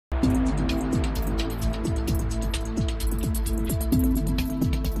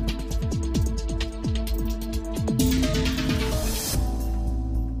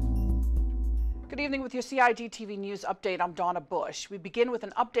morning with your CIG TV news update. I'm Donna Bush. We begin with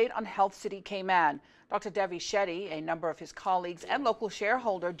an update on Health City Cayman. Dr. Devi Shetty, a number of his colleagues, and local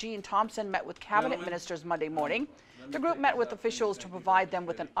shareholder Gene Thompson met with cabinet ministers Monday morning. The group met with officials to provide them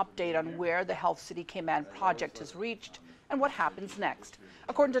with an update on where the Health City Cayman project has reached and what happens next.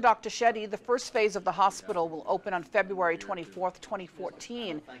 According to Dr. Shetty, the first phase of the hospital will open on February 24,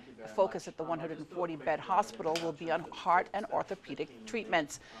 2014. The focus at the 140-bed hospital will be on heart and orthopedic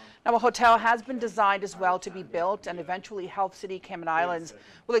treatments. Now, a hotel has been designed as well to be built, and eventually Health City Cayman Islands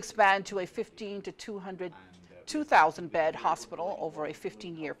will expand to a 15 to 2,000-bed hospital over a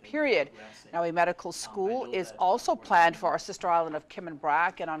 15-year period. Now, a medical school is also planned for our sister island of Cayman,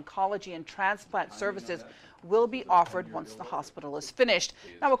 and oncology and transplant services will be offered once the hospital is finished.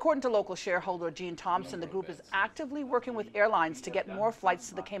 Now, according to local shareholder Gene Thompson, the group is actively working with airlines to get more flights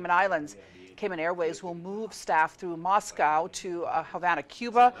to the Cayman Islands. Cayman Airways will move staff through Moscow to Havana,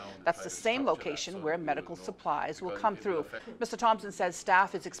 Cuba. That's the same location where medical supplies will come through. Mr. Thompson says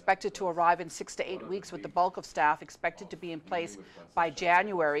staff is expected to arrive in 6 to 8 weeks, with the bulk of staff expected to be in place by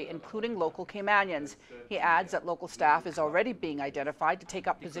January, including local Caymanians. He adds that local staff is already being identified to take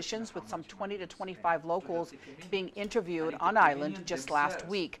up positions, with some 20 to 25 locals being interviewed on island just last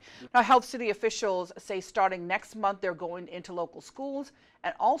week. Now, Health City officials say starting next month they're going into local schools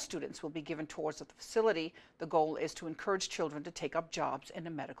and all students will be given tours of the facility. The goal is to encourage children to take up jobs in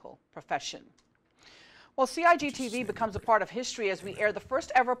the medical profession. Well, CIG TV becomes a part of history as we air the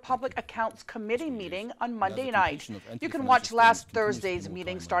first ever Public Accounts Committee meeting on Monday night. You can watch last Thursday's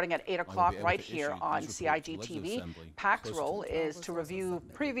meeting starting at 8 o'clock right here on CIG TV. PAC's role is to review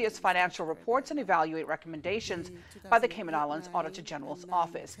previous financial reports and evaluate recommendations by the Cayman Islands Auditor General's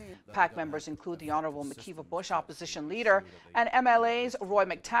Office. PAC members include the Honorable Donna Bush, opposition leader, and MLAs Roy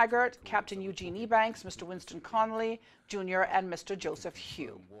McTaggart, Captain Eugene Ebanks, Mr. Winston Connolly Jr., and Mr. Joseph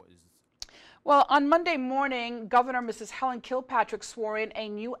Hugh. Well, on Monday morning, Governor Mrs. Helen Kilpatrick swore in a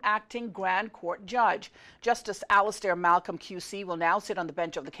new acting Grand Court judge. Justice Alastair Malcolm QC will now sit on the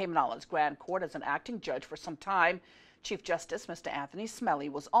bench of the Cayman Islands Grand Court as an acting judge for some time. Chief Justice Mr. Anthony Smelly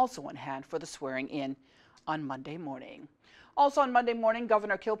was also on hand for the swearing in on Monday morning. Also on Monday morning,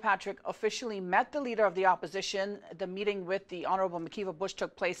 Governor Kilpatrick officially met the leader of the opposition. The meeting with the Honorable Donna Bush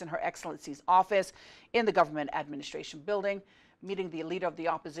took place in Her Excellency's office in the Government Administration Building. Meeting the leader of the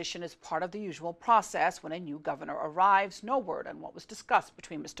opposition is part of the usual process when a new governor arrives. No word on what was discussed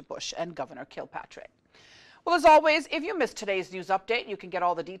between Mr. Bush and Governor Kilpatrick. Well, as always, if you missed today's news update, you can get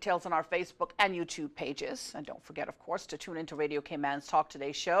all the details on our Facebook and YouTube pages. And don't forget, of course, to tune into Radio Cayman's Talk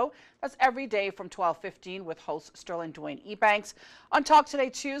Today show. That's every day from 12:15 with host Sterling Dwayne Ebanks. On Talk Today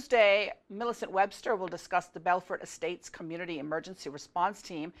Tuesday, Millicent Webster will discuss the Belfort Estates Community Emergency Response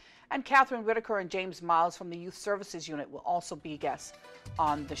Team. And Catherine Whitaker and James Miles from the Youth Services Unit will also be guests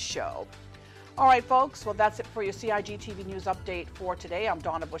on the show. All right, folks. Well, that's it for your CIG TV news update for today. I'm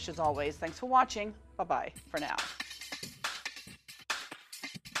Donna Bush, as always. Thanks for watching. Bye-bye for now.